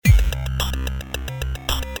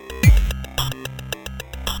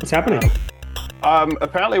What's happening?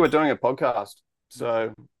 Apparently we're doing a podcast,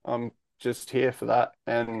 so I'm just here for that,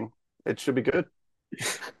 and it should be good.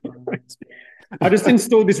 I just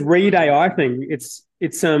installed this read AI thing. It's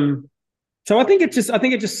so I think it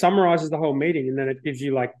just summarizes the whole meeting and then it gives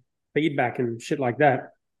you like feedback and shit like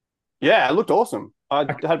that. Yeah, it looked awesome. I I,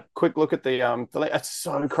 had a quick look at it's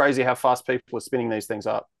so crazy how fast people are spinning these things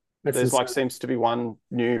up. that's There's like insane. seems to be one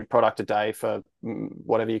new product a day for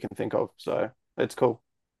whatever you can think of. So it's cool.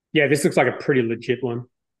 Yeah, this looks like a pretty legit one.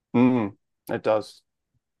 Mm, it does.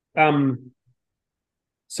 Um,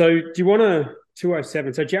 so do you want to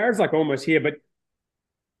 207? So Jared's like almost here, but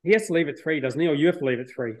he has to leave at 3, doesn't he? Or you have to leave at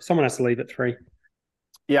 3. Someone has to leave at 3.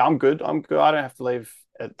 Yeah, I'm good. I'm good. I don't have to leave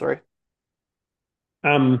at 3.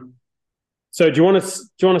 Um, so do you want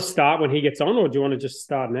to start when he gets on, or do you want to just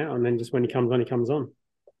start now and then just when he comes on, he comes on?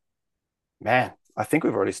 Man, I think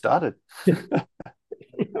we've already started.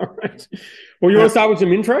 All right. Well, you want to start with some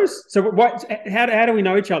intros? So, how do we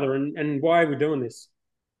know each other, and why are we doing this?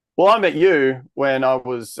 Well, I met you when I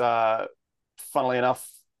was, funnily enough,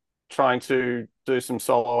 trying to do some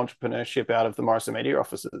solo entrepreneurship out of the Morris and Media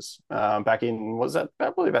offices back in, was that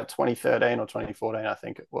probably about 2013 or 2014, I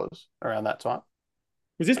think it was around that time.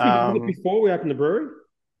 Was it Um, before we opened the brewery?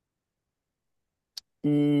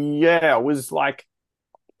 yeah, it was like,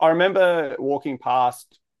 I remember walking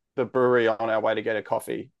past the brewery on our way to get a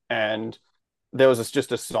coffee, and there was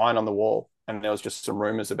just a sign on the wall, and there was just some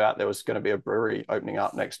rumors about there was going to be a brewery opening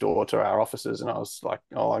up next door to our offices, and I was like,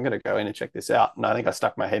 "Oh, I'm going to go in and check this out." And I think I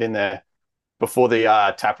stuck my head in there before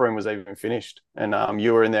the tap room was even finished, and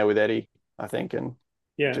you were in there with Eddie, I think, and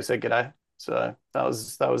Yeah. just said g'day. So that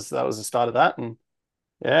was the start of that, and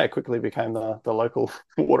yeah, it quickly became the local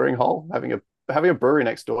watering hole. Having a brewery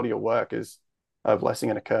next door to your work is a blessing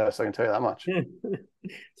and a curse. I can tell you that much. Yeah.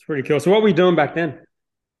 It's pretty cool. So, what were we doing back then?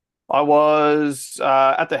 I was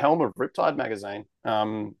at the helm of Riptide magazine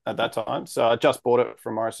at that time. So I just bought it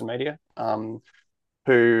from Morrison Media,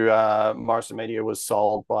 who Morrison Media was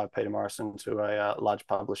sold by Peter Morrison to a large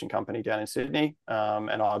publishing company down in Sydney.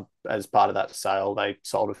 And as part of that sale, they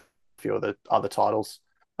sold a few of the other titles,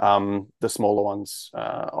 the smaller ones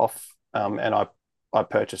off. And I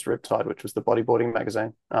purchased Riptide, which was the bodyboarding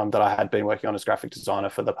magazine that I had been working on as graphic designer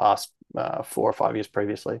for the past 4 or 5 years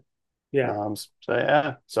previously. Yeah. So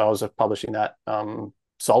yeah, so I was publishing that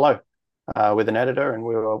solo with an editor, and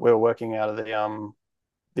we were working out of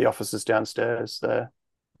the offices downstairs there,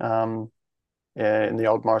 um, yeah, in the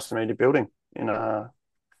old Morrison Media building in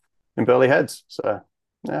Burleigh Heads. So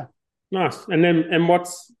yeah, Nice. And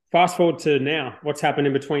what's fast forward to now? What's happened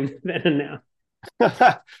in between then and now?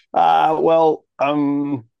 well,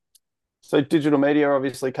 so digital media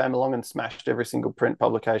obviously came along and smashed every single print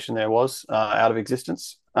publication there was out of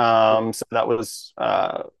existence. So that was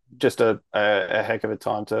just a heck of a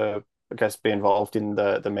time to, I guess, be involved in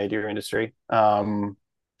the media industry, sort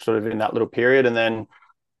of in that little period. And then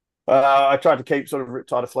I tried to keep sort of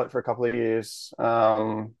Riptide afloat for a couple of years,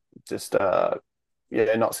 just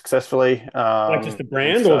yeah, not successfully. Like just the And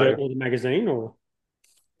brand or the so or the magazine or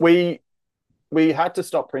we we had to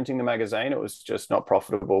stop printing the magazine. It was just not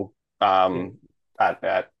profitable yeah. at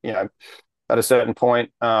at a certain point.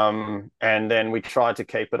 And then we tried to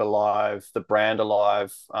keep it alive, the brand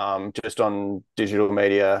alive, just on digital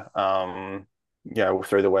media, through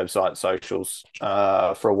the website, socials,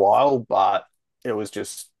 for a while. But it was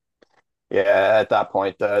just, yeah, at that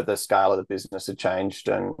point, the scale of the business had changed,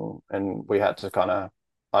 and we had to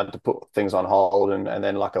I had to put things on hold, and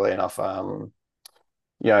then luckily enough, you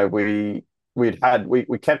know, we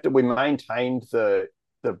kept it, we maintained the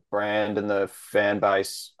brand and the fan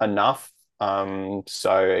base enough. So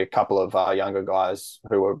a couple of younger guys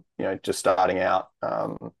who were, just starting out,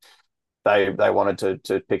 they wanted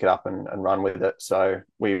to pick it up and run with it. So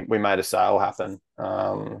we made a sale happen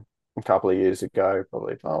a couple of years ago,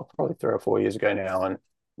 probably 3 or 4 years ago now, and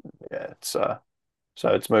yeah, so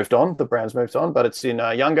it's moved on. The brand's moved on, but it's in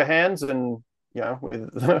younger hands, and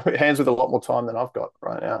with hands with a lot more time than I've got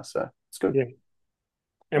right now. So it's good. Yeah.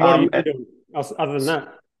 And what have Um, you been doing other than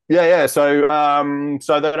that? yeah, yeah. So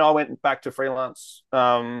then I went back to freelance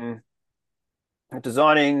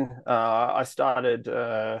designing. I started.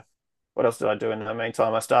 What else did I do in the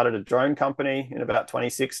meantime? I started a drone company in about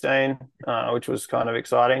 2016, which was kind of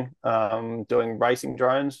exciting. Doing racing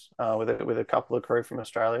drones with a couple of crew from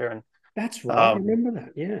Australia, and That's right. I um, remember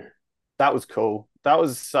that. Yeah. that was cool. That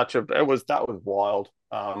was wild.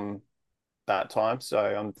 That time. So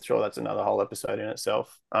I'm sure that's another whole episode in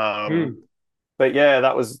itself. Hmm. But yeah,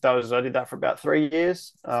 that was I did that for about 3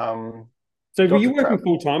 years. So were Got you to working travel.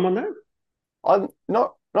 full time on that? I'm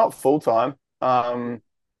not full time.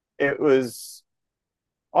 It was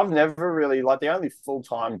I've never really like the only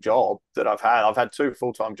full-time job that I've had two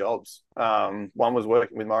full-time jobs. One was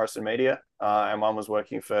working with Morris and Media, and one was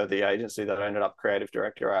working for the agency that I ended up creative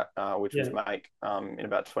director at, which was Yeah. Make, in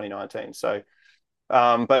about 2019. So,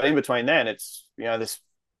 but in between then, it's this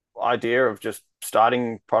idea of just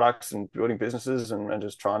starting products and building businesses and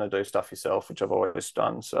just trying to do stuff yourself, which I've always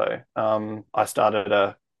done. So, I started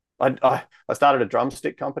a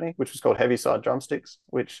drumstick company, which was called Heavyside Drumsticks,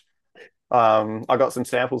 which I got some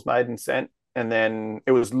samples made and sent, and then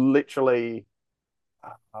it was literally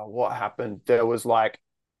what happened. There was like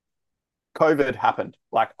COVID happened.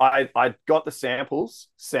 Like I got the samples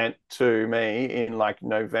sent to me in like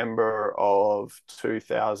November of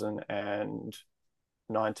 2019.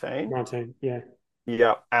 19, yeah.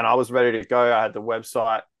 Yeah, and I was ready to go. I had the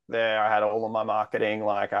website there. I had all of my marketing.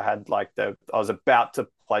 Like I had like I was about to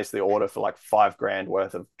place the order for like $5,000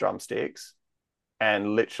 worth of drumsticks.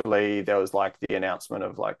 And literally there was like the announcement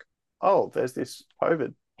of like, oh, there's this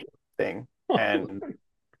COVID thing. And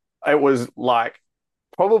it was like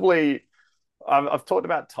probably I've talked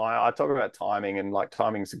about time. I talk about timing, and like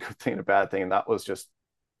timing's a good thing and a bad thing. And that was just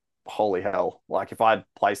holy hell. Like if I'd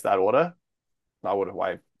placed that order, I would have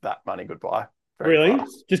waved that money goodbye very Really?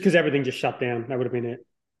 fast. Just because everything just shut down. That would have been it.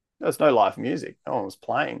 There's no live music. No one was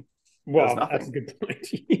playing. There's Well, that's a nothing. good point.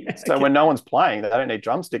 Yeah, So okay. when no one's playing, they don't need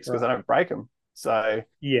drumsticks because Right. they don't break them. So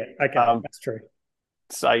Yeah, okay, that's true.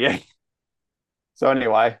 so yeah. So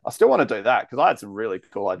anyway, I still want to do that because I had some really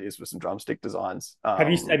cool ideas for some drumstick designs. Have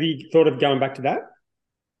you thought of going back to that?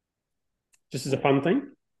 Just as a fun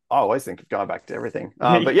thing? I always think of going back to everything.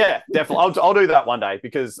 But yeah, definitely, I'll do that one day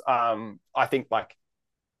because I think like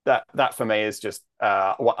that for me is just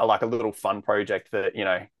like a little fun project that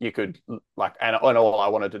you could like, and all I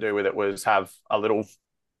wanted to do with it was have a little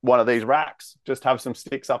one of these racks, just have some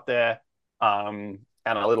sticks up there, and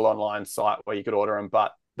a little online site where you could order them.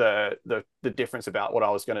 But the difference about what I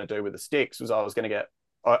was going to do with the sticks was I was going to get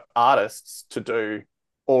artists to do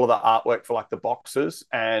all of the artwork for like the boxes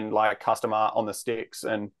and like custom art on the sticks.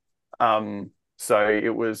 And so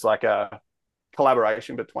it was like a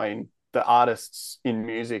collaboration between the artists in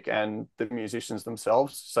music and the musicians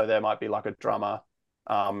themselves. So there might be like a drummer,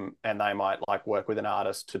 and they might like work with an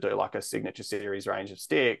artist to do like a signature series range of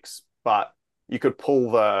sticks, but you could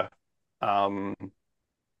pull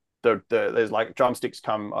there's like drumsticks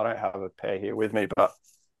come. I don't have a pair here with me, but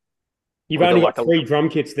You've we got only like got three drum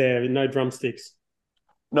kits there, no drumsticks.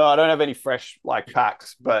 no, I don't have any fresh like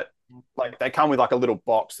packs, but like they come with like a little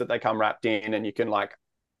box that they come wrapped in, and you can like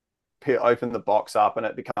open the box up, and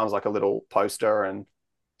it becomes like a little poster. And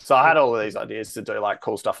so I had all of these ideas to do like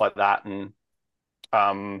cool stuff like that, and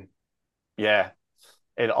yeah,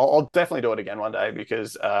 I'll definitely do it again one day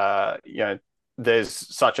because there's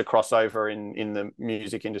such a crossover in the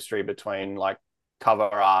music industry between like cover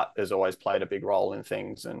art has always played a big role in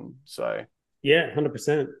things, and so Yeah,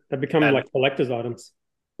 100%. They become like collector's items.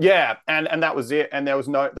 yeah, and that was it. And there was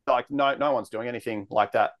no one's doing anything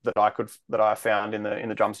like that that I found in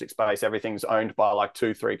the drumstick space. Everything's owned by like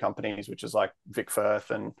 2-3 companies, which is like Vic Firth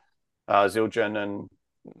and Zildjian, and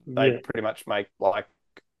they pretty much make like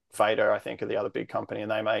Fader, I think, are the other big company,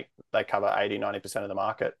 and they cover 80-90% of the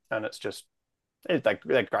market, and it's just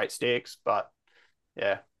they're great sticks. But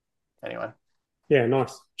yeah, anyway, Yeah, nice.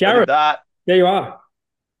 I did Jared, that. there you are.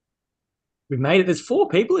 We've made it. There's 4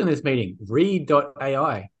 people in this meeting.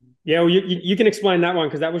 Read.ai. Yeah, well, you can explain that one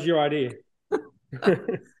because that was your idea.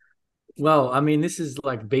 Well, I mean, this is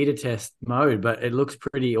like beta test mode, but it looks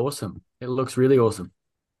pretty awesome. It looks really awesome.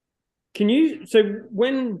 So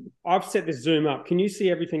when I've set this Zoom up, can you see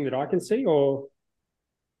everything that I can see, or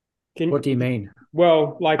What do you mean?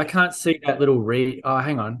 Well, like I can't see that little read. Oh,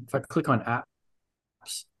 hang on. If I click on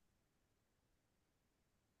apps,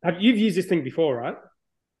 you've used this thing before, right?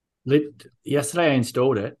 yesterday I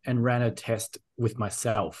installed it and ran a test with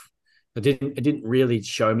myself. It didn't really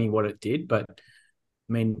show me what it did, but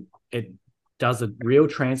I mean, it does a real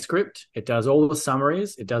transcript. It does all the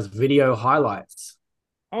summaries. It does video highlights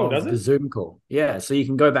does of it? the Zoom call. Yeah, so you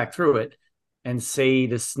can go back through it and see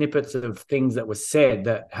the snippets of things that were said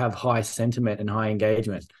that have high sentiment and high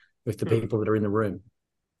engagement with the people that are in the room.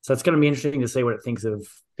 So it's going to be interesting to see what it thinks of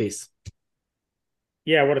this.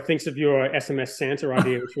 Yeah, what it thinks of your SMS Santa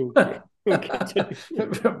idea, which we'll get to.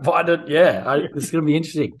 It's going to be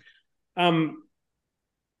interesting.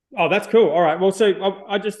 Oh, that's cool. All right. Well, so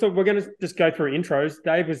I just thought we're going to just go through intros.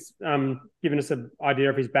 Dave was giving us an idea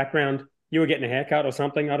of his background. You were getting a haircut or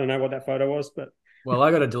something. I don't know what that photo was, but well, I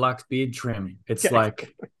got a deluxe beard trim. It's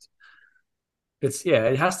like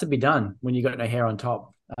it has to be done when you got no hair on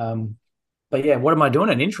top. But yeah, what am I doing?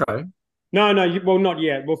 An intro? No. Well, not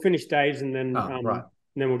yet. We'll finish Dave's and then right.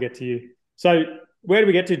 and then we'll get to you. So where do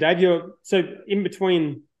we get to, Dave? So in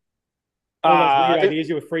between all those weird ideas,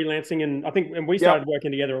 you were freelancing, and we started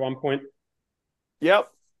working together at one point. Yep.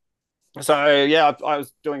 So yeah, I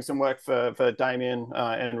was doing some work for Damien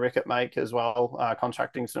and Rick at Make as well,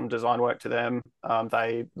 contracting some design work to them.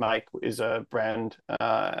 They Make is a brand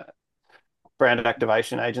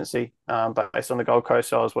activation agency based on the Gold Coast.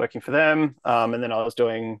 So I was working for them, and then I was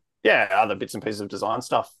doing other bits and pieces of design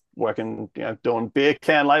stuff, working doing beer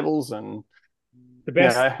can labels and the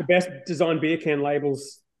best design beer can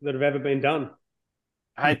labels that have ever been done.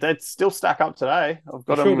 Hey, they'd still stack up today. I've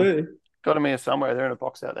got them. Sure do. Got them here somewhere. They're in a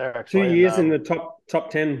box out there, actually. 2 years in the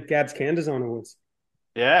top 10 Gabs Can Design Awards.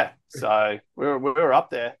 Yeah, so we were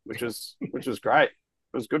up there, which was great. It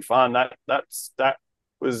was good fun. That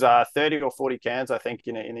was 30 or 40 cans, I think,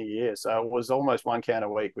 in a year. So it was almost 1 can a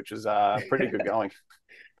week, which is pretty good going.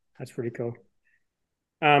 That's pretty cool.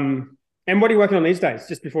 And what are you working on these days?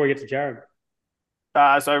 Just before we get to Jared.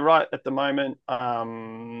 So right at the moment, what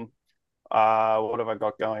have I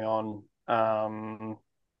got going on?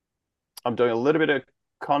 I'm doing a little bit of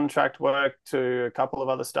contract work to a couple of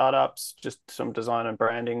other startups, just some design and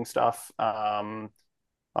branding stuff. I'm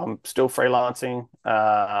still freelancing.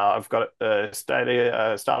 I've got a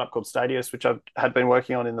startup called Stadius, which I've had been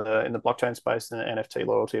working on in the blockchain space and the NFT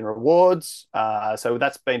loyalty and rewards. So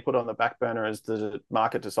that's been put on the back burner as the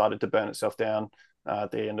market decided to burn itself down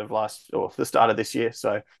at the end of the start of this year.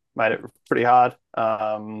 So made it pretty hard.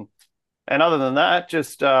 And other than that,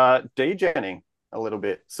 just degenning a little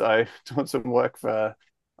bit. So doing some work for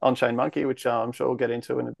OnChainMonkey, which I'm sure we'll get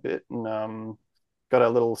into in a bit, and got a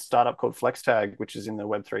little startup called FlexTag, which is in the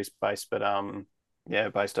Web3 space, but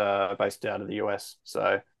based out of the US.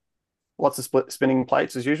 So lots of spinning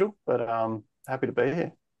plates as usual, but happy to be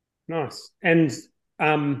here. Nice. And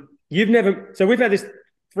so we've had this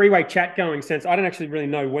three-way chat going since, I don't actually really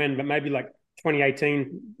know when, but maybe like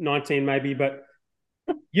 2018, 19 maybe, but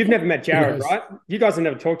you've never met Jared, right? You guys have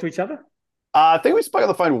never talked to each other? I think we spoke on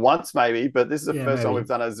the phone once, maybe, but this is the first time we've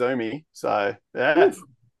done a Zoomie. So yeah,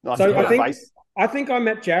 nice. So I think I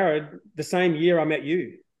met Jared the same year I met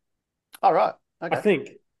you. All right. Okay. I think.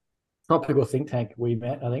 Tropical Think Tank we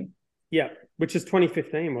met, I think. Yeah, which is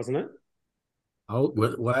 2015, wasn't it? Oh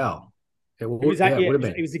wow! It was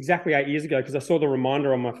exactly 8 years ago because I saw the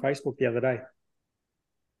reminder on my Facebook the other day.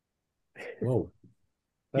 Whoa!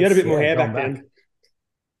 You had a bit more hair back then.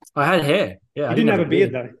 I had hair. Yeah, you didn't have a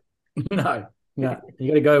beard though. No. You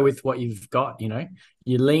got to go with what you've got. You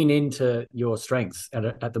lean into your strengths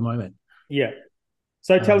at the moment. Yeah.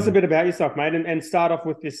 So tell us a bit about yourself, mate, and start off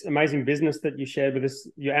with this amazing business that you shared with us,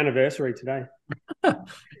 your anniversary today.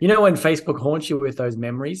 When Facebook haunts you with those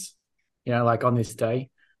memories, like on this day,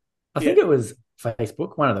 I think it was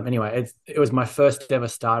Facebook, one of them. Anyway, it was my first ever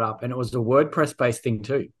startup, and it was a WordPress-based thing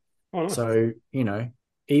too. Oh, nice. So,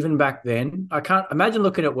 even back then, I can't imagine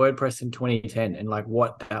looking at WordPress in 2010 and like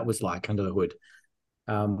what that was like under the hood.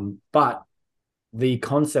 But the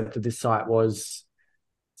concept of this site was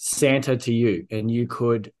Santa to you, and you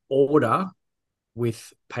could order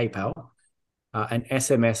with PayPal an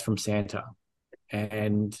SMS from Santa.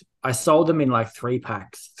 And I sold them in like 3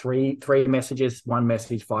 packs, three messages, 1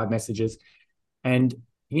 message, 5 messages. And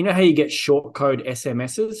you know how you get short code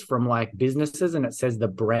SMSs from like businesses and it says the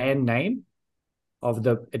brand name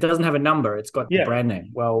it doesn't have a number. It's got the brand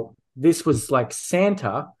name. Well, this was like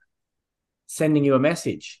Santa sending you a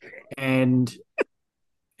message, and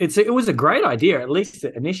it was a great idea, at least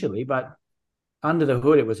initially, but under the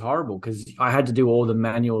hood, it was horrible because I had to do all the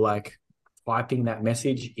manual, like typing that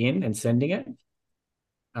message in and sending it.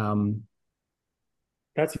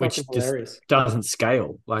 That's fucking hilarious. Doesn't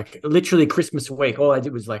scale. Like literally Christmas week, all I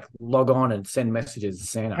did was like log on and send messages to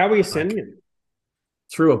Santa. How were you sending it?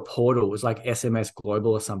 Through a portal. It was like SMS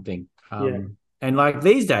Global or something. And like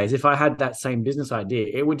these days, if I had that same business idea,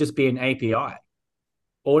 it would just be an API,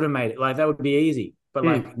 automate it. Like that would be easy. But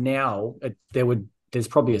like now, there's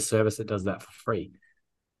probably a service that does that for free.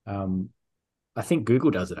 I think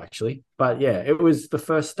Google does it actually. But yeah, it was the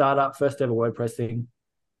first startup, first ever WordPress thing.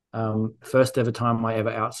 First ever time I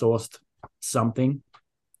ever outsourced something.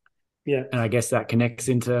 Yeah. And I guess that connects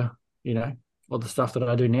into, all the stuff that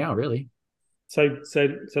I do now, really. So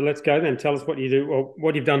let's go then. Tell us what you do, or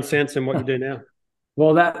what you've done since, and what you do now.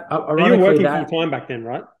 Well, you were working full time back then,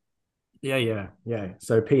 right? Yeah.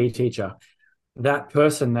 So PE teacher, that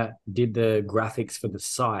person that did the graphics for the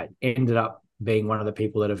site ended up being one of the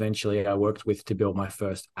people that eventually I worked with to build my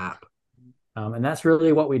first app. And that's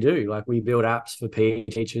really what we do. Like we build apps for PE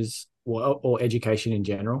teachers or education in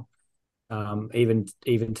general, even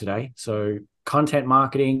today. So content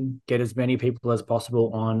marketing, get as many people as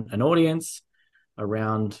possible on an audience,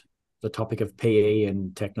 around the topic of PE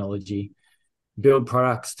and technology, build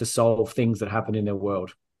products to solve things that happen in their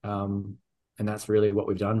world. And that's really what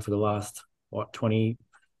we've done for the last,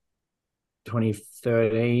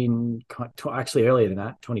 2013, actually earlier than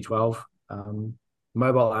that, 2012.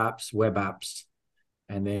 Mobile apps, web apps,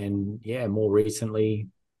 and then, more recently,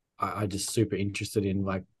 I just super interested in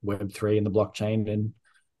like Web3 and the blockchain and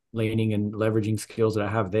leaning and leveraging skills that I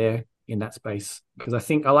have there in that space. Because I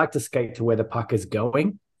think I like to skate to where the puck is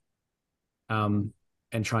going, and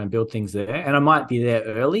try and build things there. And I might be there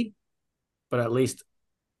early, but at least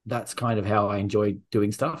that's kind of how I enjoy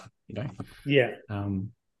doing stuff, Yeah.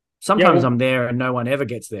 Sometimes I'm there and no one ever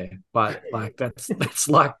gets there, but like that's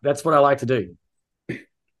what I like to do.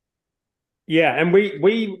 Yeah, and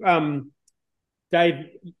we Dave,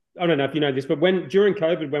 I don't know if you know this, but during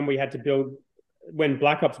COVID, when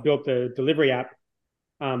Black Ops built the delivery app,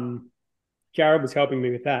 Jared was helping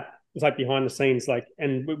me with that. It was like behind the scenes,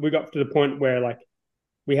 and we got to the point where like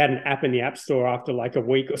we had an app in the app store after like a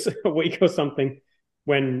week or something.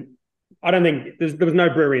 When I don't think there was no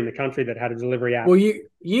brewery in the country that had a delivery app. Well,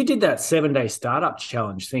 you did that 7-day startup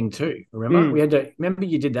challenge thing too. Remember? Remember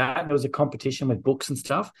you did that. There was a competition with books and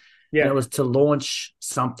stuff. Yeah. And it was to launch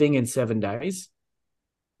something in 7 days.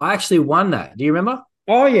 I actually won that. Do you remember?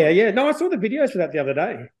 Oh, yeah. No, I saw the videos for that the other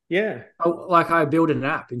day. Yeah. I built an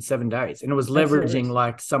app in 7 days, and it was leveraging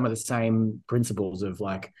like some of the same principles of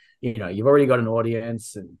like, you've already got an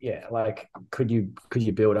audience, and could you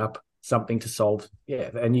build up something to solve? Yeah.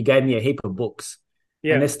 And you gave me a heap of books.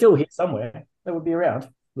 Yeah. And they're still here somewhere. They would be around,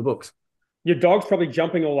 the books. Your dog's probably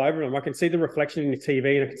jumping all over them. I can see the reflection in your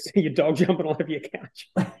TV, and I can see your dog jumping all over your couch.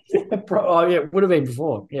 It would have been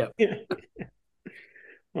before. Yeah.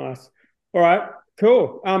 Nice. All right.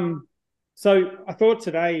 Cool. So I thought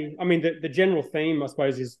today, I mean, the general theme, I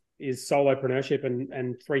suppose, is solopreneurship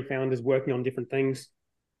and three founders working on different things.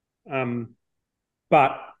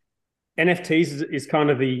 But NFTs is kind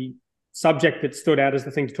of the subject that stood out as the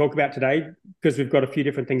thing to talk about today, because we've got a few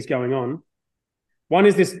different things going on. One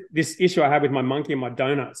is this issue I have with my monkey and my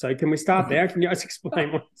donut. So can we start there? Can you guys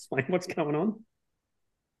explain what's going on?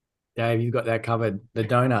 Dave, you've got that covered. The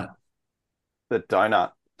donut. This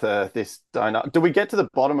donut. Did we get to the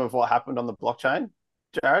bottom of what happened on the blockchain,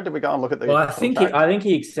 Jared? Did we go and look at the? Well, I think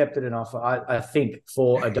he accepted an offer. I think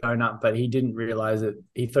for a donut, but he didn't realize it.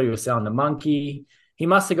 He thought he was selling the monkey. He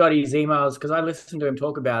must have got his emails, because I listened to him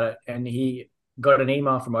talk about it, and he got an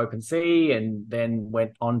email from OpenSea and then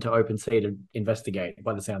went on to OpenSea to investigate,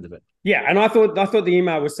 by the sound of it. Yeah, and I thought the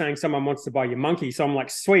email was saying someone wants to buy your monkey. So I'm like,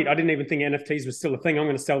 sweet. I didn't even think NFTs was still a thing. I'm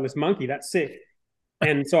going to sell this monkey. That's sick.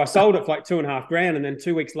 And so I sold it for like $2,500. And then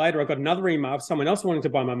 2 weeks later, I got another email of someone else wanting to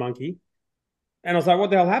buy my monkey. And I was like, what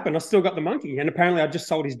the hell happened? I still got the monkey. And apparently I just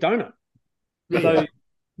sold his donut. So,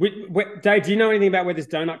 Dave, do you know anything about where this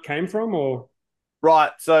donut came from, or?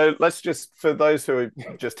 Right. So let's just, for those who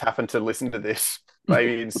just happen to listen to this,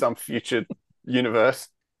 maybe in some future universe,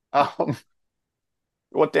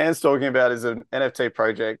 what Dan's talking about is an NFT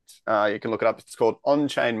project. You can look it up. It's called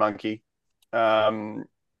OnChainMonkey.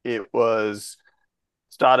 It was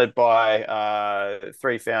started by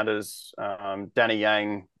three founders, Danny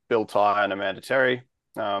Yang, Bill Tai, and Amanda Terry.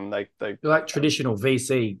 They're like traditional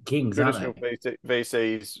VC kings, traditional aren't they?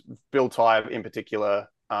 VCs. Bill Tai in particular,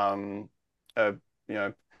 20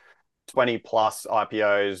 plus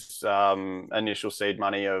IPOs, initial seed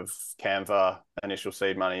money of Canva, initial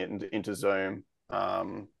seed money into Zoom.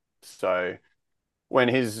 So when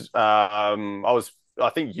I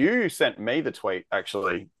think you sent me the tweet,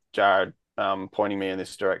 actually, Jared, pointing me in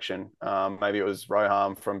this direction. Maybe it was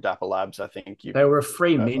Roham from Dapper Labs. I think they were a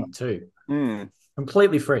free mint too.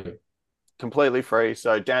 Completely free.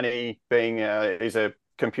 So Danny, he's a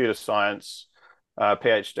computer science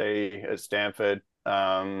PhD at Stanford.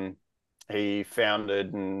 He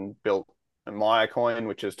founded and built Mayacoin,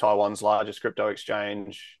 which is Taiwan's largest crypto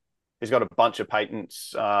exchange. He's got a bunch of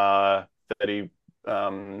patents that he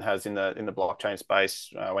has in the blockchain space.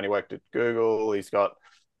 When he worked at Google, he's got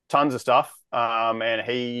tons of stuff, and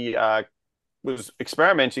he was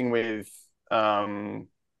experimenting with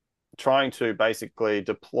trying to basically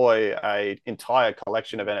deploy an entire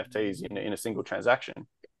collection of NFTs in a single transaction.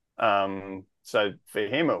 So for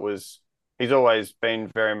him, he's always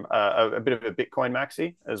been very a bit of a Bitcoin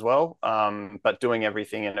maxi as well, but doing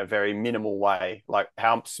everything in a very minimal way. Like,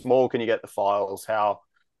 how small can you get the files? How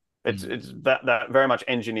it's that very much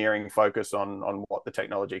engineering focus on what the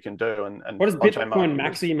technology can do. And what does Bitcoin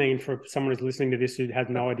maxi mean for someone who's listening to this who has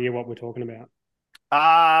no idea what we're talking about?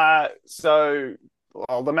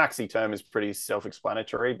 Well, the maxi term is pretty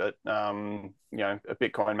self-explanatory, but a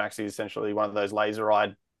Bitcoin maxi is essentially one of those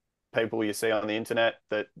laser-eyed people you see on the internet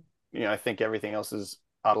that, think everything else is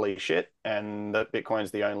utterly shit and that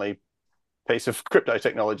Bitcoin's the only piece of crypto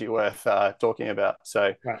technology worth talking about.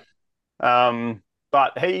 So, right.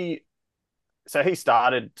 But Danny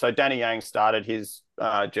Yang started his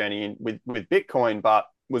journey with Bitcoin, but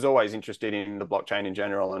was always interested in the blockchain in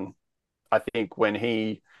general. And I think when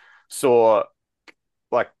he saw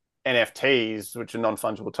like NFTs, which are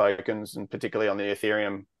non-fungible tokens, and particularly on the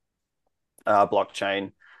Ethereum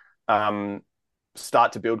blockchain,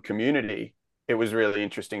 start to build community, it was really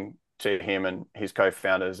interesting to him and his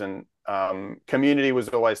co-founders. And community was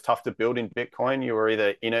always tough to build in Bitcoin. You were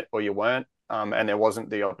either in it or you weren't. And there wasn't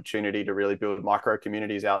the opportunity to really build micro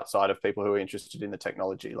communities outside of people who were interested in the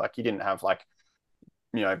technology. Like you didn't have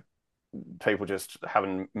people just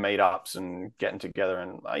having meetups and getting together,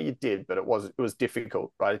 and you did, but it was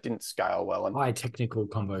difficult, right? It didn't scale well. And high technical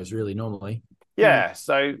combos really normally. Yeah.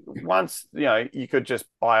 So once, you could just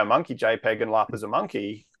buy a monkey JPEG and laugh as a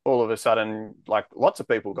monkey, all of a sudden, like lots of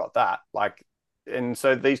people got that. And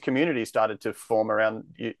so these communities started to form around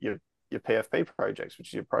your PFP projects, which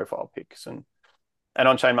is your profile pics. And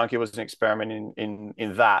OnChainMonkey was an experiment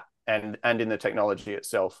in that and in the technology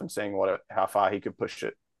itself and seeing how far he could push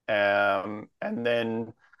it. And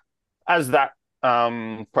then as that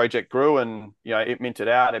project grew and, it minted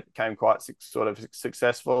out, it became quite sort of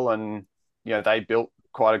successful. And, they built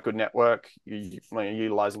quite a good network,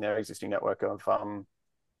 utilizing their existing network of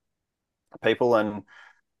people. And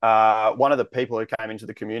one of the people who came into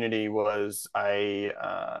the community was an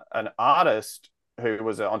artist who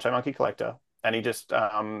was an OnChainMonkey collector. And he just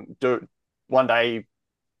one day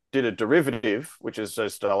did a derivative, which is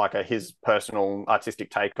just his personal artistic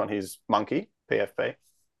take on his monkey, PFP.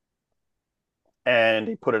 And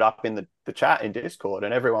he put it up in the chat in Discord,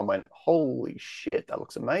 and everyone went, holy shit, that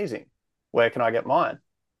looks amazing. Where can I get mine?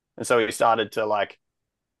 And so he started to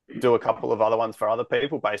do a couple of other ones for other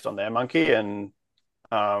people based on their monkey. And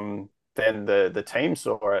then the team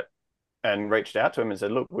saw it and reached out to him and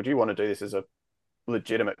said, look, would you want to do this as a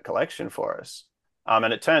legitimate collection for us?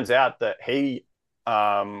 And it turns out that he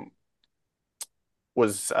was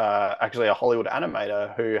actually a Hollywood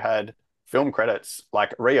animator who had film credits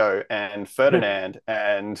like Rio and Ferdinand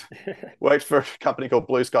and worked for a company called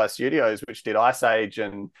Blue Sky Studios, which did Ice Age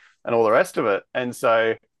and all the rest of it. And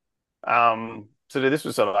so this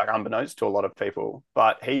was sort of unbeknownst to a lot of people,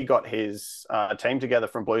 but he got his team together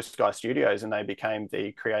from Blue Sky Studios and they became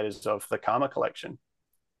the creators of the Karma collection.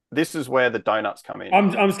 This is where the donuts come in.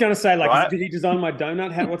 I'm just going to say, right? Did he design my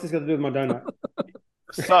donut? What's this got to do with my donut?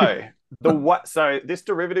 So this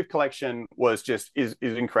derivative collection is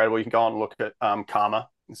incredible. You can go and look at Karma.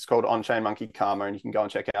 It's called OnChainMonkey Karma, and you can go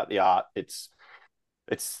and check out the art. It's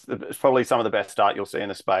probably some of the best art you'll see in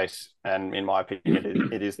the space, and in my opinion,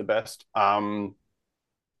 it is the best.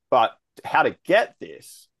 But how to get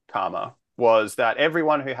this Karma was that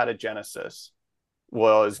everyone who had a Genesis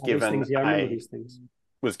was given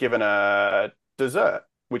a dessert,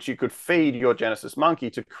 which you could feed your Genesis monkey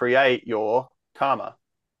to create your Karma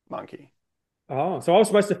monkey. Oh, so I was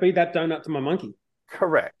supposed to feed that donut to my monkey?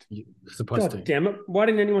 Correct. You're supposed to. Damn it. Why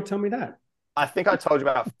didn't anyone tell me that? I think I told you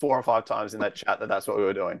about 4 or 5 times in that chat that's what we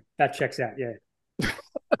were doing. That checks out, yeah.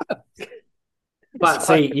 But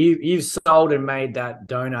see, you've sold and made that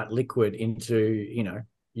donut liquid into,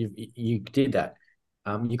 you did that.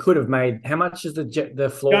 You could have made, how much is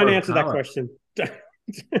the floor? Don't answer that question.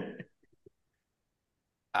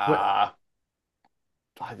 I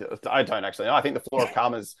don't actually know. I think the floor of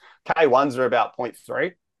Karma's K1s are about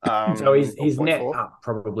 0.3. So he's net up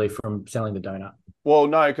probably from selling the donut. Well,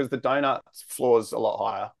 no, because the donut floor's a lot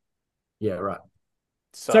higher. Yeah, right.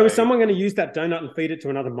 So is someone going to use that donut and feed it to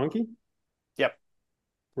another monkey? Yep.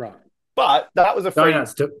 Right. But that was a free...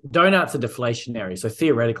 Donuts are deflationary, so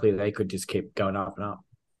theoretically they could just keep going up and up.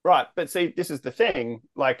 Right, but see, this is the thing.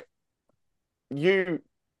 You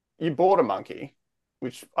bought a monkey,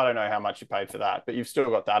 which I don't know how much you paid for that, but you've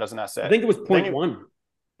still got that as an asset. I think it was 0.1.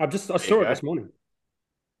 I saw it this morning.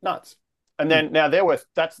 Nuts. And then now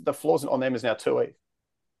that's the floors on them is now 2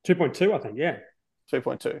 2.2, I think, yeah.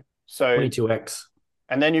 2.2. So 22x.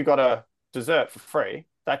 And then you got a dessert for free.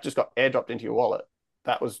 That just got airdropped into your wallet.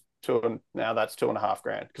 That was now that's $2.5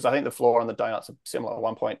 grand. Because I think the floor on the donuts are similar,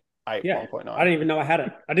 1.8, yeah. 1.9. I didn't even know I had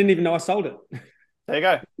it. I didn't even know I sold it. There you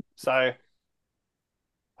go. So I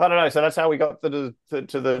don't know. So that's how we got to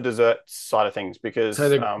the dessert side of things. Because so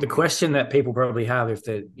the question that people probably have if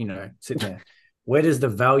they're sitting there, where does the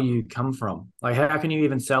value come from? How can you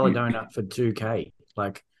even sell a donut for $2K?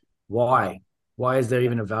 Why? Why is there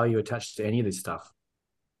even a value attached to any of this stuff?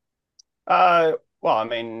 Well, I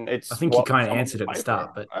mean, it's. I think you kind of answered at the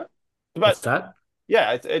start, but what's that?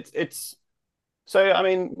 yeah, it's so I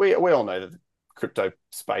mean we all know that the crypto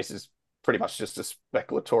space is pretty much just a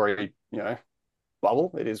speculatory,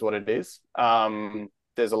 bubble. It is what it is.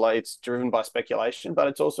 There's a lot. It's driven by speculation, but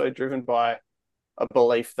it's also driven by a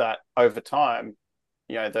belief that over time,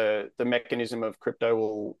 the mechanism of crypto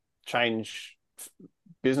will change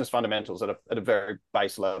business fundamentals at a very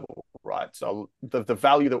base level, right? So the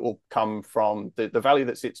value that will come from the value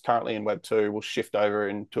that sits currently in Web 2 will shift over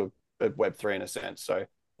into a Web 3 in a sense. So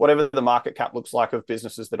whatever the market cap looks like of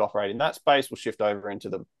businesses that operate in that space will shift over into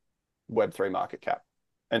the Web 3 market cap.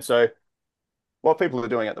 And so what people are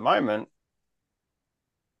doing at the moment,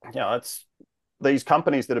 it's these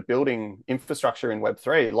companies that are building infrastructure in Web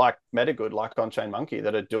 3, like MetaGood, like OnChainMonkey,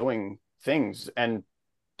 that are doing things and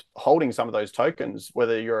holding some of those tokens,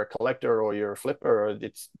 whether you're a collector or you're a flipper, or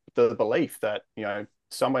it's the belief that,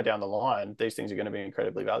 somewhere down the line, these things are going to be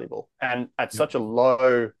incredibly valuable. And at such a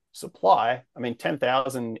low supply, I mean,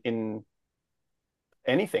 10,000 in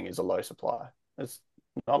anything is a low supply. It's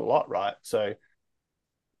not a lot, right? So,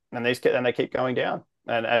 and they keep going down.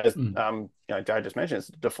 And as Jared just mentioned, it's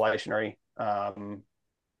a deflationary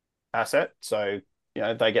asset. So,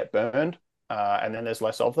 they get burned, and then there's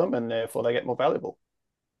less of them, and therefore they get more valuable.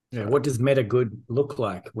 Yeah. What does MetaGood look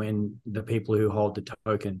like when the people who hold the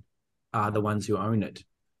token are the ones who own it,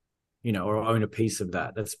 or own a piece of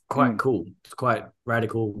that? That's quite cool. It's quite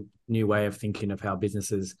radical new way of thinking of how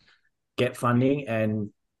businesses get funding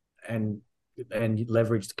and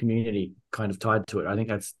leverage the community kind of tied to it. I think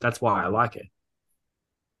that's why I like it.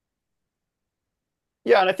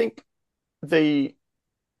 Yeah, and I think the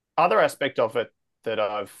other aspect of it that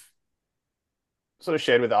I've sort of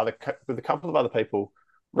shared with a couple of other people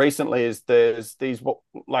recently is there's these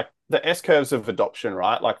like the S curves of adoption,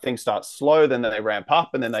 right? Like things start slow, then they ramp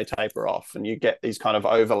up, and then they taper off, and you get these kind of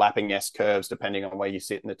overlapping S curves depending on where you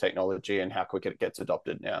sit in the technology and how quick it gets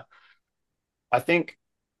adopted. Now, I think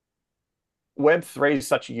Web3 is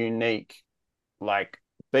such a unique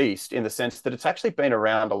beast in the sense that it's actually been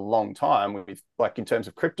around a long time with in terms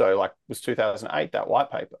of crypto, was 2008, that white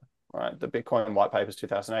paper, right? The Bitcoin white paper is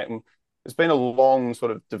 2008. And it's been a long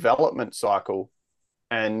sort of development cycle.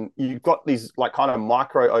 And you've got these kind of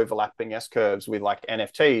micro overlapping S curves with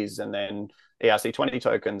NFTs and then ERC20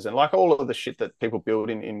 tokens and all of the shit that people build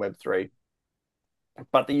in Web3.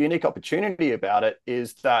 But the unique opportunity about it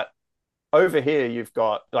is that over here, you've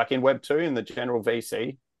got in Web2, in the general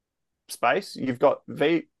VC space, you've got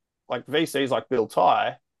VCs like Bill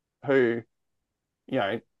Tai, who,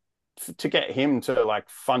 to get him to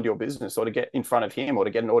fund your business or to get in front of him or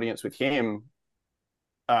to get an audience with him,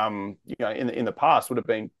 in the past would have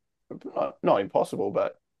been not impossible,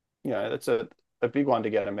 but that's a big one to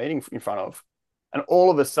get a meeting in front of. And all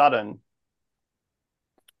of a sudden,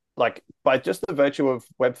 by just the virtue of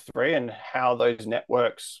Web3 and how those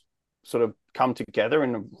networks sort of come together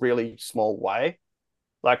in a really small way,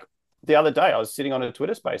 the other day I was sitting on a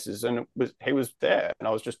Twitter Spaces and he was there, and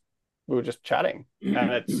we were just chatting,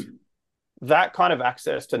 and it's that kind of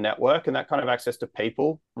access to network and that kind of access to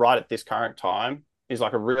people right at this current time is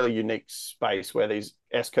a really unique space where these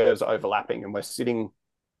S curves are overlapping, and we're sitting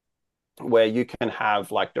where you can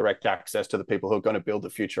have direct access to the people who are going to build the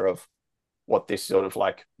future of what this sort of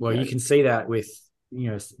you can see that with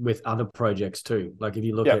with other projects too. If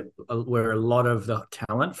you look at where a lot of the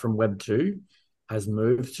talent from Web 2 has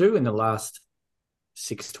moved to in the last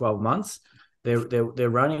 6-12 months, they're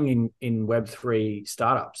running in Web 3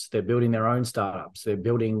 startups. They're building their own startups. They're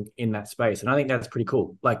building in that space, and I think that's pretty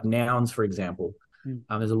cool. Nouns, for example.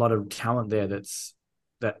 There's a lot of talent there that's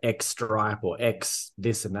that X Stripe or X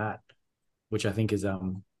this and that, which I think is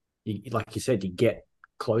like you said, you get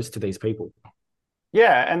close to these people.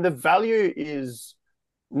 Yeah, and the value is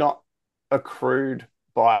not accrued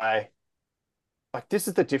by this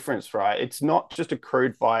is the difference, right? It's not just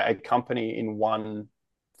accrued by a company in one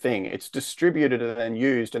thing. It's distributed and then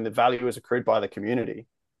used, and the value is accrued by the community.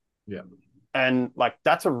 Yeah. And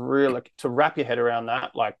that's a real to wrap your head around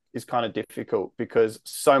that is kind of difficult, because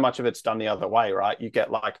so much of it's done the other way, right? You get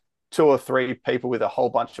 2 or 3 people with a whole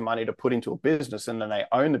bunch of money to put into a business, and then they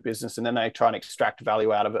own the business, and then they try and extract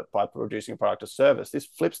value out of it by producing a product or service. This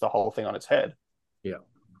flips the whole thing on its head. Yeah.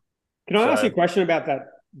 Can I ask you a question about that,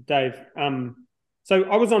 Dave? So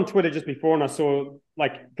I was on Twitter just before, and I saw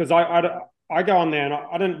because I go on there and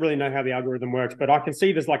I don't really know how the algorithm works, but I can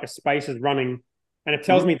see there's a Spaces running, and it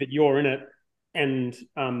tells me that you're in it. And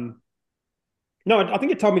no, I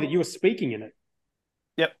think it told me that you were speaking in it.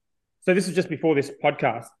 Yep. So this is just before this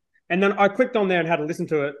podcast. And then I clicked on there and had a listen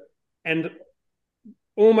to it. And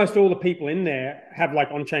almost all the people in there have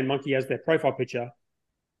OnChainMonkey as their profile picture.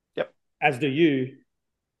 Yep. As do you.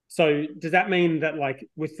 So does that mean that like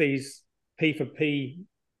with these P for P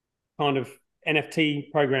kind of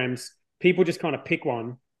NFT programs, people just kind of pick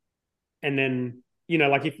one, and then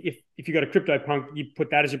like if you got a CryptoPunk, you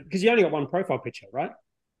put that as because you only got one profile picture, right?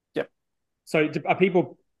 Yep. So are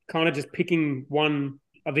people kind of just picking one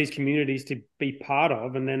of these communities to be part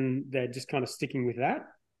of, and then they're just kind of sticking with that?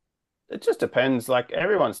 It just depends. Like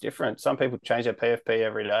everyone's different. Some people change their PFP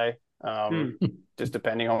every day, just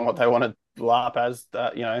depending on what they want to LARP as.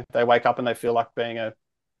 That they wake up and they feel like being a,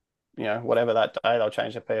 whatever that day, they'll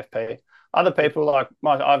change their PFP. Other people like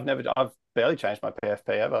I've barely changed my PFP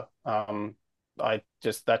ever.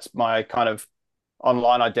 That's my kind of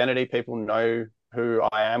online identity. People know who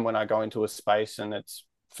I am when I go into a space, and it's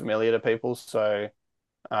familiar to people. So,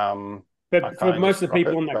 but for most of the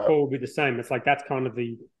people on that call, will be the same. It's like that's kind of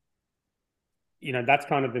the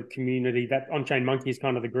community. That OnChainMonkey is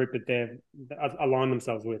kind of the group that they've aligned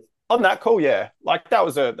themselves with. On that call, yeah, like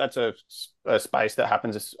that's a space that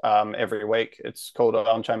happens every week. It's called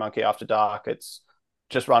OnChainMonkey After Dark. It's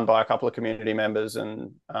just run by a couple of community members,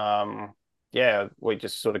 and we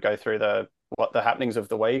just sort of go through the happenings of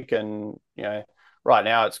the week. And right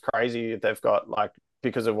now it's crazy. They've got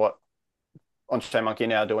because of what OnChainMonkey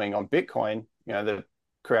now doing on Bitcoin. They're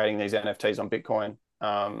creating these NFTs on Bitcoin.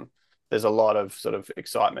 There's a lot of sort of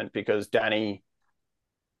excitement because Danny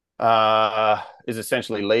is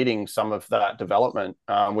essentially leading some of that development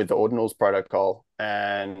with the Ordinals protocol.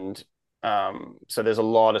 And so there's a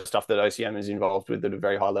lot of stuff that OCM is involved with at a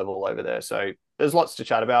very high level over there. So there's lots to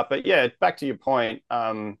chat about. But yeah, back to your point,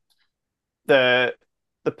 the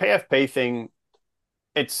PFP thing,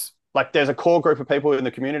 it's like there's a core group of people in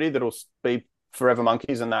the community that'll be forever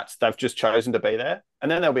monkeys, and they've just chosen to be there.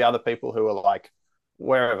 And then there'll be other people who are like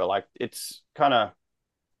wherever. Like it's kind of,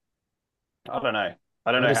 I don't know.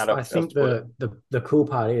 I think the cool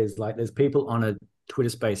part is like there's people on a Twitter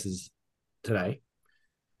Spaces today,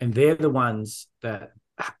 and they're the ones that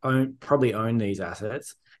probably own these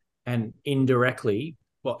assets, and indirectly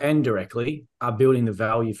and directly are building the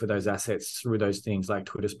value for those assets through those things like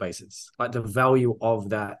Twitter Spaces. Like the value of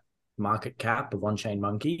that market cap of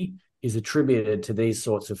OnChainMonkey is attributed to these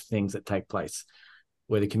sorts of things that take place,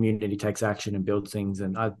 where the community takes action and builds things.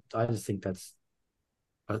 And I just think that's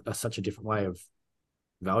such a different way of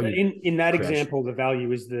value. In that creation. Example, the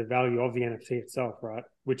value is the value of the NFT itself, right?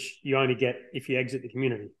 Which you only get if you exit the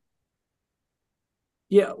community.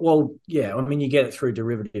 Yeah, well, yeah. I mean, you get it through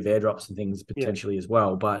derivative airdrops and things potentially as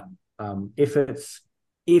well. But if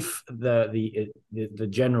the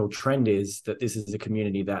general trend is that this is a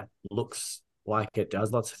community that looks like it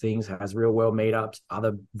does lots of things, has real world meetups,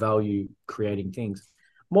 other value creating things,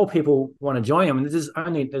 more people want to join them. And there's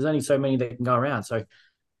only so many that can go around. So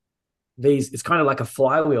it's kind of like a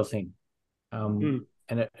flywheel thing, and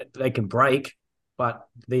they can break, but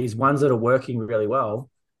these ones that are working really well,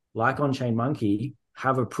 like OnChainMonkey,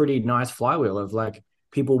 have a pretty nice flywheel of like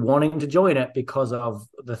people wanting to join it because of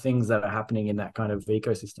the things that are happening in that kind of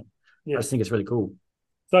ecosystem. I just think it's really cool.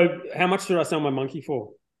 So how much should I sell my monkey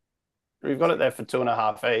for? We've got it there for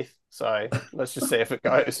 2.5 ETH. So let's just see if it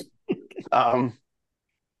goes.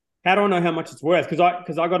 How do I know how much it's worth?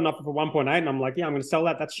 Because I got an offer for 1.8 and I'm like, yeah, I'm going to sell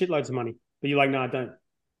that. That's shitloads of money. But you're like, no, I don't.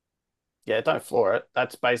 Yeah, don't floor it.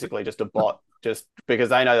 That's basically just a bot, just because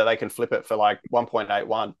they know that they can flip it for like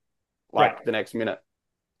 1.81 the next minute.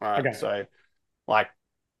 All right. Okay.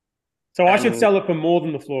 So I should sell it for more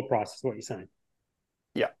than the floor price is what you're saying.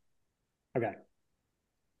 Yeah. Okay.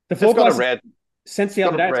 The floor price since the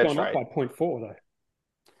other day, it's gone up by 0.4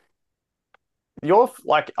 though.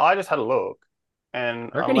 I just had a look. And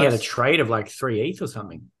I reckon he had a trade of like 3 ETH or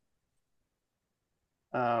something.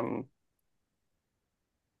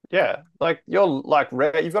 Yeah, like you're like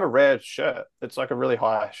rare. You've got a rare shirt. It's like a really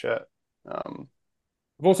high shirt. I've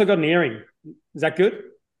also got an earring. Is that good?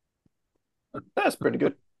 That's pretty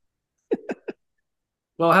good.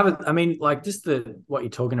 Well, just what you're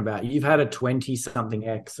talking about. You've had a 20-something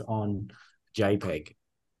X on JPEG.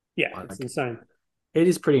 Yeah, it's insane. It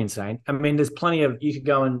is pretty insane. I mean, there's plenty of, you could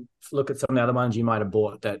go and look at some of the other ones you might have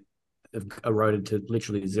bought that have eroded to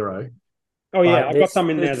literally zero. Oh yeah, I've got some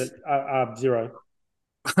in there that are zero.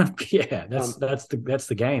 Yeah, that's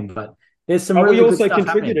the game. But there's some really we good also stuff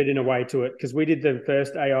contributed happening. in a way to it because we did the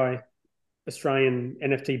first AI Australian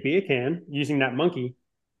NFT beer can using that monkey.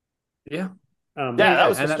 Yeah. That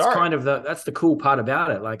was that's kind of that's the cool part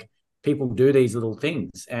about it. Like people do these little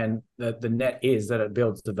things, and the net is that it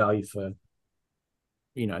builds the value for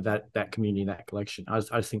that community, that collection. I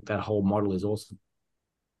just think that whole model is awesome.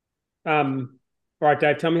 All right,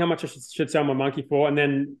 Dave, tell me how much I should sell my monkey for, and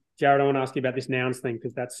then Jared, I want to ask you about this Nouns thing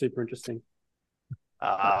because that's super interesting.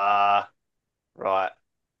 Right.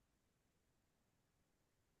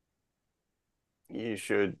 you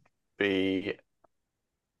should be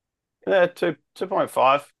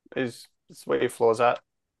 2.5 is where your floor's at.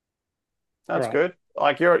 That's Right. good.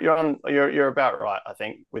 Like you're about right, I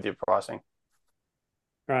think, with your pricing.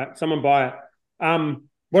 All right, someone buy it.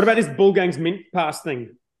 What about this Bull Gangs Mint Pass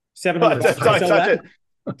thing? Don't, $700. don't Can I sell touch that? it.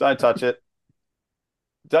 Don't touch it.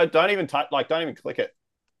 Don't even touch. Like, don't even click it.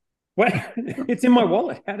 What? It's in my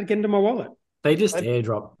wallet. How did it get into my wallet? They just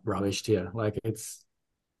airdrop rubbish to you. Like it's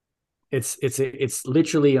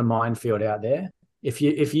literally a minefield out there. If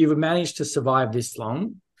you've managed to survive this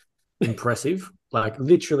long, impressive. Like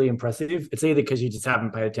literally impressive. It's either because you just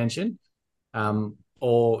haven't paid attention,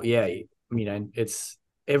 or it's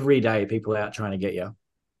every day people out trying to get you.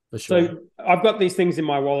 For sure. So I've got these things in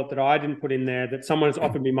my wallet that I didn't put in there that someone has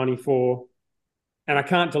offered me money for, and I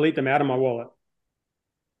can't delete them out of my wallet.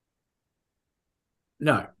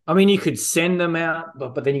 No, I mean you could send them out,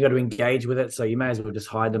 but then you got to engage with it, so you may as well just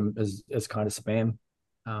hide them as kind of spam.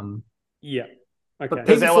 Yeah. Okay. But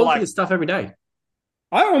people fall for this stuff every day.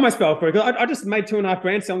 I almost fell for it. I just made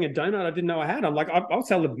 $2.5 selling a donut I didn't know I had. I'm like, I'll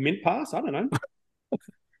sell the Mint Pass. I don't know.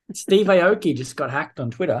 Steve Aoki just got hacked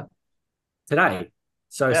on Twitter today.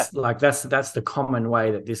 So Yeah. like that's the common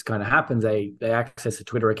way that this kind of happens. They access a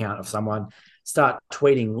Twitter account of someone, start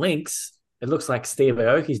tweeting links. It looks like Steve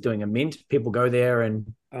Aoki's doing a mint. People go there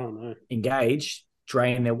and engage,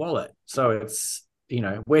 drain their wallet. So it's,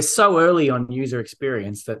 we're so early on user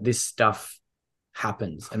experience that this stuff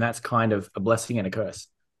happens, and that's kind of a blessing and a curse.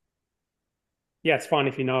 Yeah, it's fine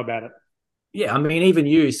if you know about it. Yeah, I mean, even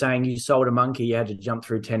you saying you sold a monkey, you had to jump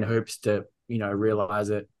through 10 hoops to, realize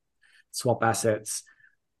it, swap assets.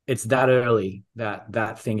 It's that early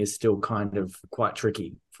that thing is still kind of quite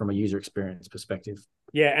tricky from a user experience perspective.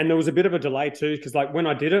 Yeah, and there was a bit of a delay too, because like when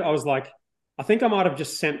I did it, I was like, I think I might have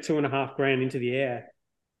just sent $2.5 into the air,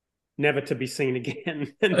 never to be seen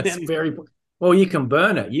again. And That's very well. You can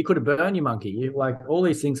burn it. You could have burned your monkey. You like all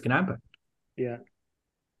these things can happen. Yeah.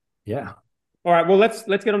 All right. Well, let's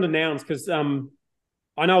get on to nouns, because I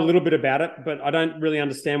know a little bit about it, but I don't really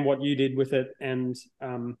understand what you did with it, and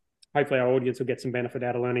hopefully our audience will get some benefit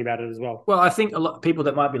out of learning about it as well. Well, I think a lot of people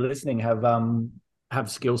that might be listening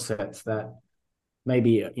have skill sets that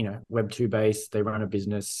maybe Web 2 based. They run a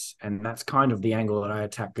business, and that's kind of the angle that I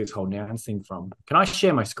attack this whole nouns thing from. Can I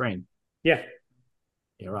share my screen? Yeah.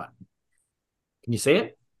 Yeah, right. Can you see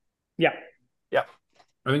it? Yeah. I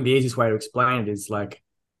think the easiest way to explain it is like,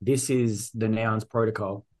 this is the nouns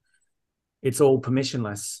protocol. It's all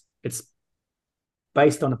permissionless. It's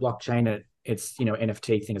based on a blockchain. It's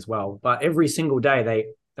NFT thing as well. But every single day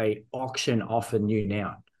they auction off a new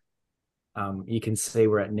noun. You can see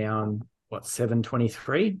we're at noun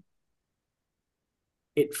 723.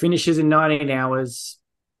 It finishes in 19 hours,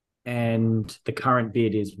 and the current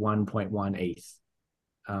bid is 1.1 ETH.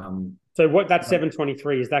 So what, that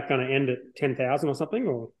 723, is that going to end at 10,000 or something,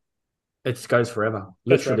 or? It goes forever,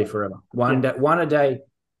 literally forever. One a day,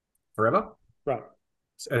 forever. Right.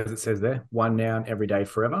 As it says there, one noun every day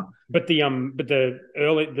forever. But the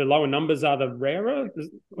lower numbers are the rarer.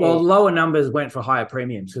 Well, lower numbers went for higher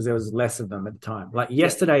premiums because there was less of them at the time. Like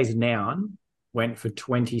yesterday's noun went for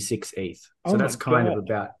 26 ETH. So that's kind of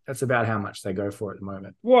about how much they go for at the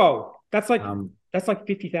moment. Whoa, that's like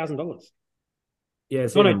 $50,000. Yeah,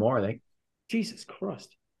 it's even more, I think. Jesus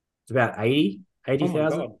Christ. It's about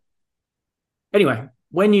 80,000. Oh, anyway,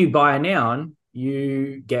 when you buy a noun,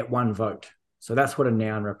 you get one vote. So that's what a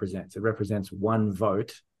noun represents. It represents one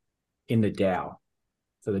vote in the DAO.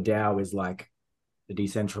 So the DAO is like the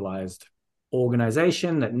decentralized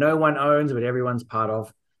organization that no one owns, but everyone's part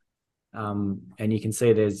of. And you can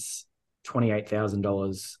see there's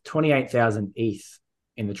 $28,000, 28,000 ETH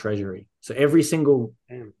in the treasury. So every single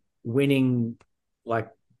winning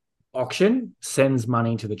auction sends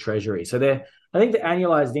money to the treasury. So I think the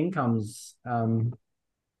annualized income's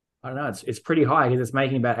I don't know, it's pretty high because it's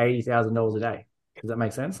making about $80,000 a day. Does that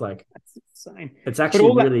make sense? Like, that's insane. It's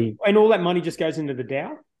actually and all that money just goes into the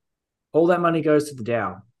DAO? All that money goes to the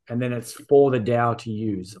DAO, and then it's for the DAO to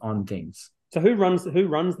use on things. So who runs the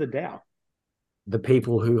DAO? The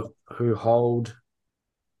people who hold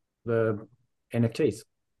the NFTs.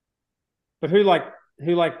 But who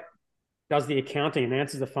does the accounting and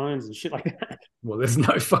answers the phones and shit like that? Well, there's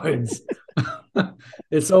no phones.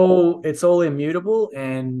 It's all immutable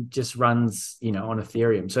and just runs, on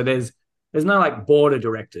Ethereum. So there's no board of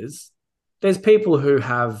directors. There's people who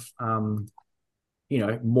have,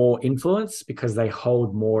 more influence because they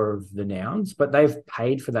hold more of the nouns, but they've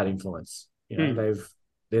paid for that influence.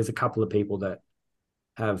 There's a couple of people that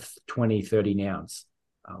have 20, 30 nouns,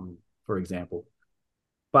 for example.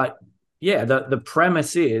 But yeah, the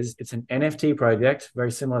premise is it's an NFT project,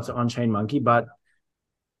 very similar to OnChainMonkey, but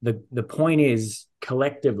the point is,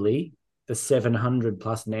 collectively, the 700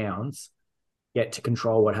 plus nouns get to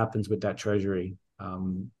control what happens with that treasury,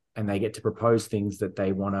 and they get to propose things that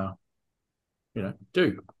they want to,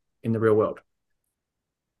 do in the real world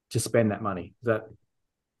to spend that money. Does that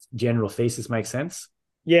general thesis make sense?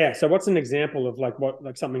 Yeah. So what's an example of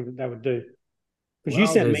something that they would do? Because you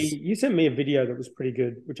sent me a video that was pretty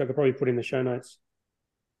good, which I could probably put in the show notes.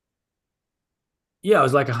 Yeah, it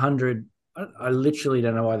was like 100. I literally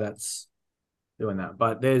don't know why that's doing that,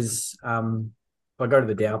 but there's if I go to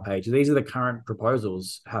the DAO page, these are the current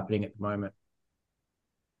proposals happening at the moment.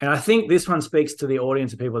 And I think this one speaks to the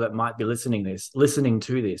audience of people that might be listening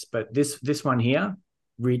to this. But this one here,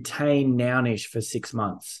 retain Nounish for 6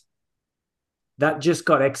 months. That just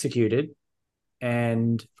got executed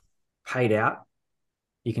and paid out.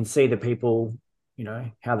 You can see the people,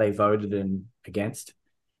 how they voted and against.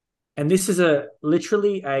 And this is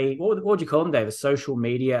literally what would you call them, Dave? A social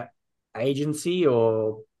media agency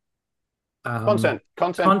or content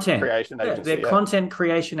creation agency. Yeah, they're content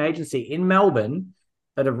creation agency in Melbourne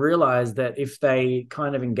that have realized that if they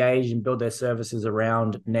kind of engage and build their services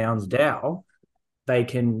around Nouns DAO, they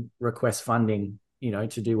can request funding,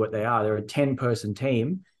 to do what they are. They're a 10-person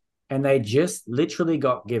team, and they just literally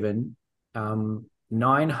got given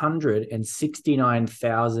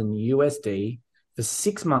 969,000 USD for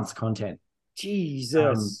 6 months content.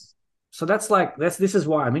 Jesus. So this is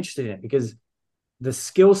why I'm interested in it, because the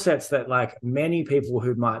skill sets that many people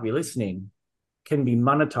who might be listening can be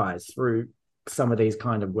monetized through some of these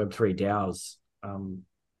kind of Web3 DAOs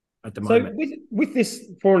at the moment. So with this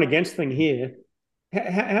for and against thing here,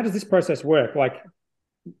 how does this process work? Who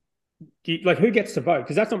gets to vote?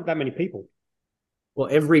 Because that's not that many people. Well,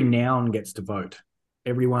 every noun gets to vote.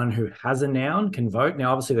 Everyone who has a noun can vote.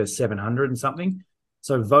 Now, obviously, there's 700 and something.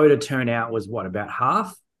 So voter turnout was what, about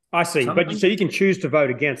half? I see. Something? But so you can choose to vote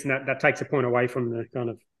against, and that takes a point away from the kind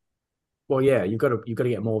of. Well, yeah, you've got to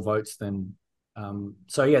get more votes than.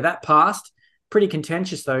 So yeah, that passed. Pretty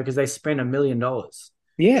contentious though, because they spent $1 million.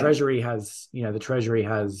 Yeah. Treasury has, the Treasury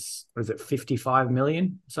has, what is it, 55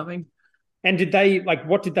 million something? And did they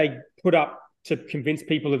what did they put up to convince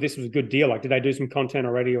people that this was a good deal? Did they do some content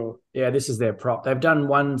already, or? Yeah, this is their prop. They've done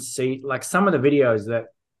one seat, some of the videos that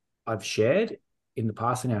I've shared in the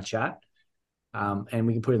past in our chat, and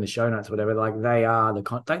we can put in the show notes, whatever. They are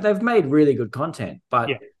they've made really good content, but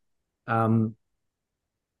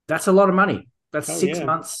that's a lot of money. That's 6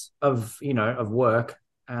 months of work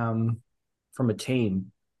from a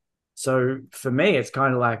team. So for me, it's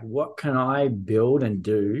kind of what can I build and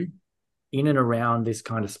do in and around this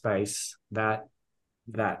kind of space that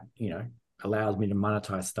allows me to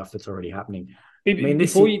monetize stuff that's already happening.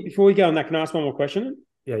 Before we go on that, can I ask one more question?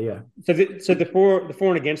 Yeah. So the for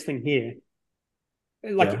and against thing here,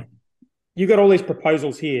 you got all these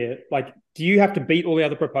proposals here. Do you have to beat all the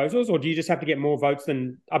other proposals, or do you just have to get more votes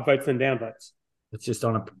than upvotes than downvotes? It's just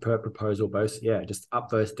on a per proposal basis. Yeah, just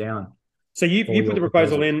up versus down. So you put the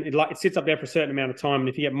proposal in, it sits up there for a certain amount of time, and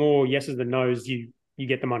if you get more yeses than nos, you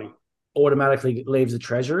get the money. Automatically leaves the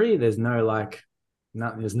treasury. There's no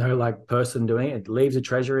person doing it. It leaves the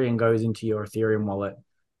treasury and goes into your Ethereum wallet.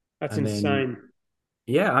 That's insane.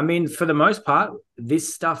 For the most part,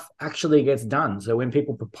 this stuff actually gets done. So when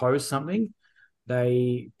people propose something,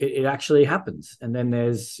 it actually happens. And then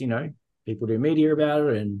there's, people do media about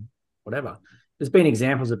it and whatever. There's been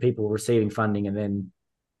examples of people receiving funding and then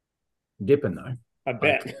dipping though. I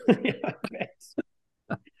bet. I bet.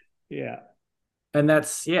 Yeah. And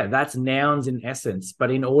that's Nouns in essence. But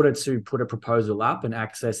in order to put a proposal up and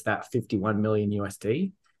access that 51 million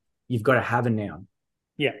USD, you've got to have a noun.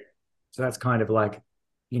 Yeah. So that's kind of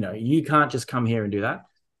you can't just come here and do that.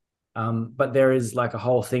 But there is a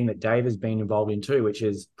whole thing that Dave has been involved in too, which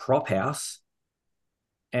is Prop House.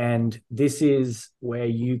 And this is where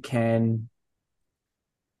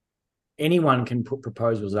anyone can put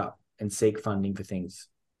proposals up and seek funding for things.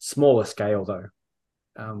 Smaller scale though.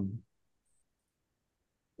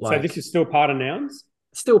 So this is still part of Nouns?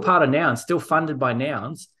 Still part of Nouns, still funded by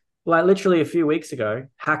Nouns. Literally a few weeks ago,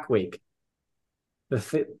 Hack Week,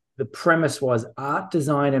 the premise was art,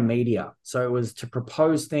 design, and media. So it was to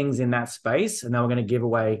propose things in that space, and they were going to give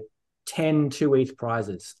away 10 2ETH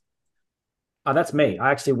prizes. Oh, that's me.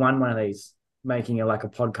 I actually won one of these, making a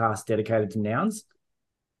podcast dedicated to Nouns,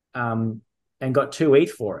 and got 2ETH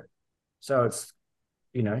for it. So it's,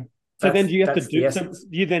 So then do you have to do? So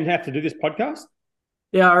you then have to do this podcast?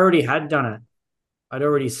 Yeah, I already had done it. I'd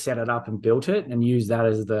already set it up and built it and used that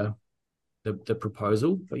as the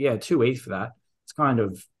proposal. But yeah, 2ETH for that. It's kind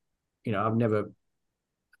of, I've never.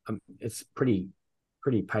 It's pretty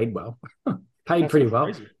paid well. Paid pretty well.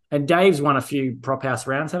 Crazy. And Dave's won a few prop house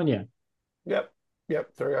rounds, haven't you? Yep.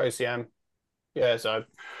 Through OCM. Yeah. So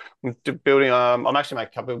I'm building. I'm actually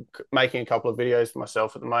making a couple of videos for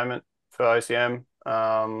myself at the moment for OCM.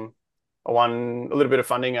 I won a little bit of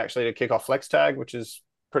funding actually to kick off Flex Tag, which is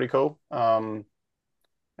pretty cool. And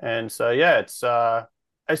so yeah, it's an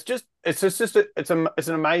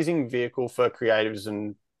amazing vehicle for creatives,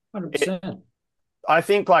 and 100%. I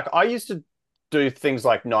think like I used to do things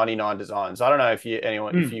like 99 designs. I don't know if you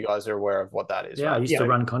guys are aware of what that is. Yeah, right? I used to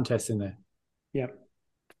run contests in there. Yeah.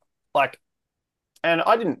 Like, and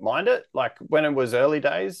I didn't mind it. Like when it was early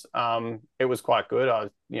days, it was quite good. I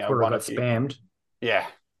got spammed. Yeah.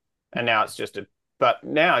 And now it's but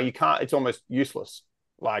now you can't, it's almost useless.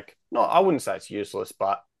 Like, no, I wouldn't say it's useless,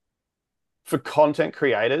 but for content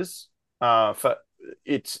creators,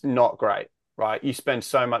 it's not great, right? You spend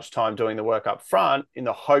so much time doing the work up front in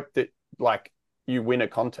the hope that like you win a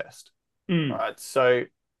contest, right? So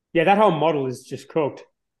yeah, that whole model is just cooked.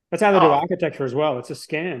 That's how they do architecture as well. It's a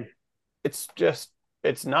scam. It's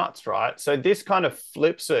nuts, right? So this kind of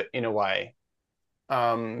flips it in a way.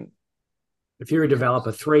 If you're a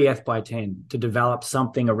developer, 3F by 10 to develop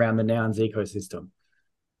something around the Nouns ecosystem,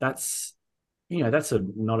 that's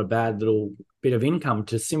not a bad little bit of income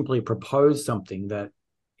to simply propose something that,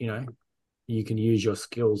 you can use your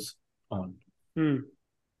skills on.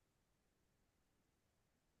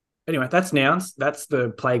 Anyway, that's Nouns. That's the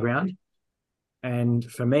playground. And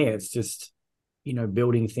for me, it's just,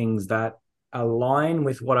 building things that align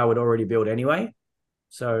with what I would already build anyway.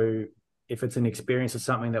 So if it's an experience or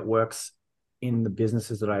something that works in the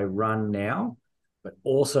businesses that I run now, but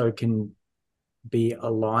also can be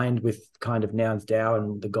aligned with kind of Nouns DAO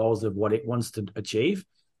and the goals of what it wants to achieve,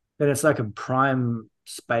 then it's like a prime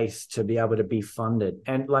space to be able to be funded.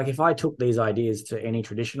 And like if I took these ideas to any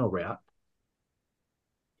traditional route,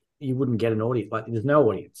 you wouldn't get an audience. Like there's no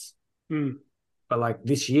audience. But like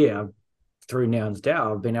this year through Nouns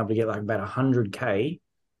DAO, I've been able to get like about 100K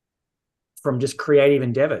from just creative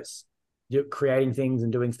endeavors, creating things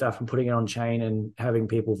and doing stuff and putting it on chain and having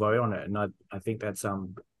people vote on it. And I think that's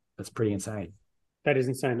pretty insane. That is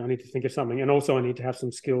insane. I need to think of something. And also I need to have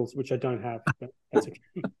some skills, which I don't have, but that's okay.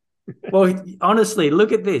 Well, honestly,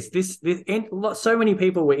 look at this. So many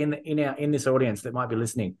people were in this audience that might be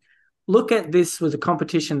listening. Look at this was a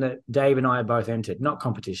competition that Dave and I both entered. Not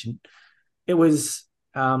competition. It was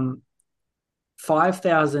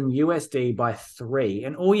 5,000 USD by 3,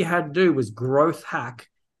 and all you had to do was growth hack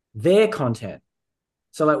their content.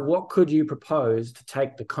 So, like, what could you propose to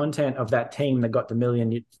take the content of that team that got the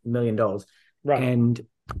 $1 million, right, and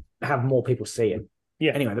have more people see it?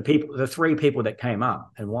 Yeah. Anyway, the 3 people that came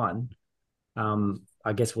up and won,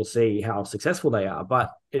 I guess we'll see how successful they are. But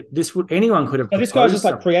anyone could have. So this guy's just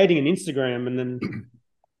like creating an Instagram and then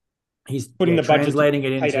he's putting the budget,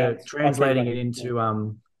 translating it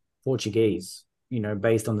into Portuguese.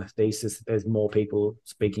 Based on the thesis that there's more people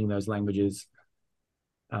speaking those languages.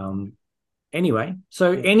 Anyway,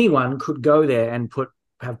 so anyone could go there and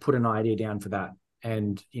have put an idea down for that,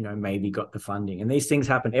 and maybe got the funding. And these things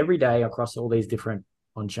happen every day across all these different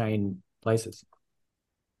on-chain places.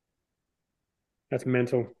 That's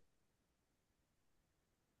mental.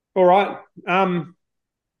 All right. Well,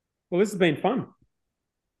 this has been fun.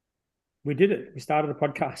 We did it. We started the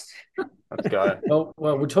podcast. Let's go. Well,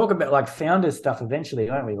 we'll talk about like founder stuff eventually,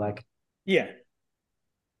 won't we? Like, yeah,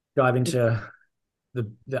 dive into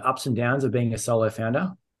the ups and downs of being a solo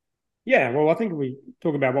founder. Yeah, well, I think we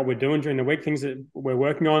talk about what we're doing during the week, things that we're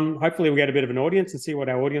working on. Hopefully we'll get a bit of an audience and see what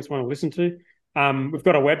our audience want to listen to. We've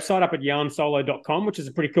got a website up at yarnsolo.com, which is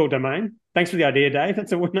a pretty cool domain. Thanks for the idea, Dave.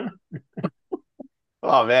 That's a winner.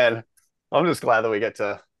 Oh, man. I'm just glad that we get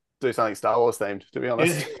to do something Star Wars themed, to be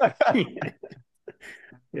honest.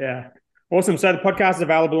 Yeah. Awesome. So the podcast is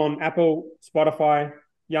available on Apple, Spotify,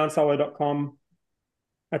 yarnsolo.com.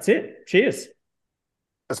 That's it. Cheers.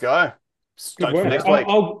 Let's go. Good work. Next week.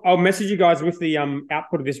 I'll message you guys with the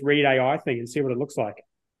output of this read.ai thing and see what it looks like.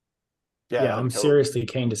 Yeah, I'm seriously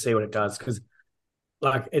keen to see what it does, because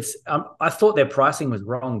like it's I thought their pricing was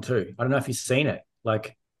wrong too. I don't know if you've seen it.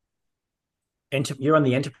 Like you're on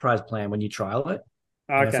the enterprise plan when you trial it.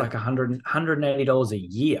 Okay. It's like $180 a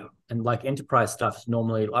year. And like enterprise stuff's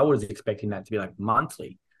normally, I was expecting that to be like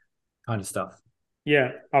monthly kind of stuff.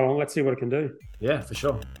 Yeah. Oh, well, let's see what it can do. Yeah, for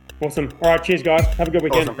sure. Awesome. All right. Cheers, guys. Have a good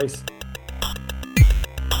weekend. Awesome. Peace.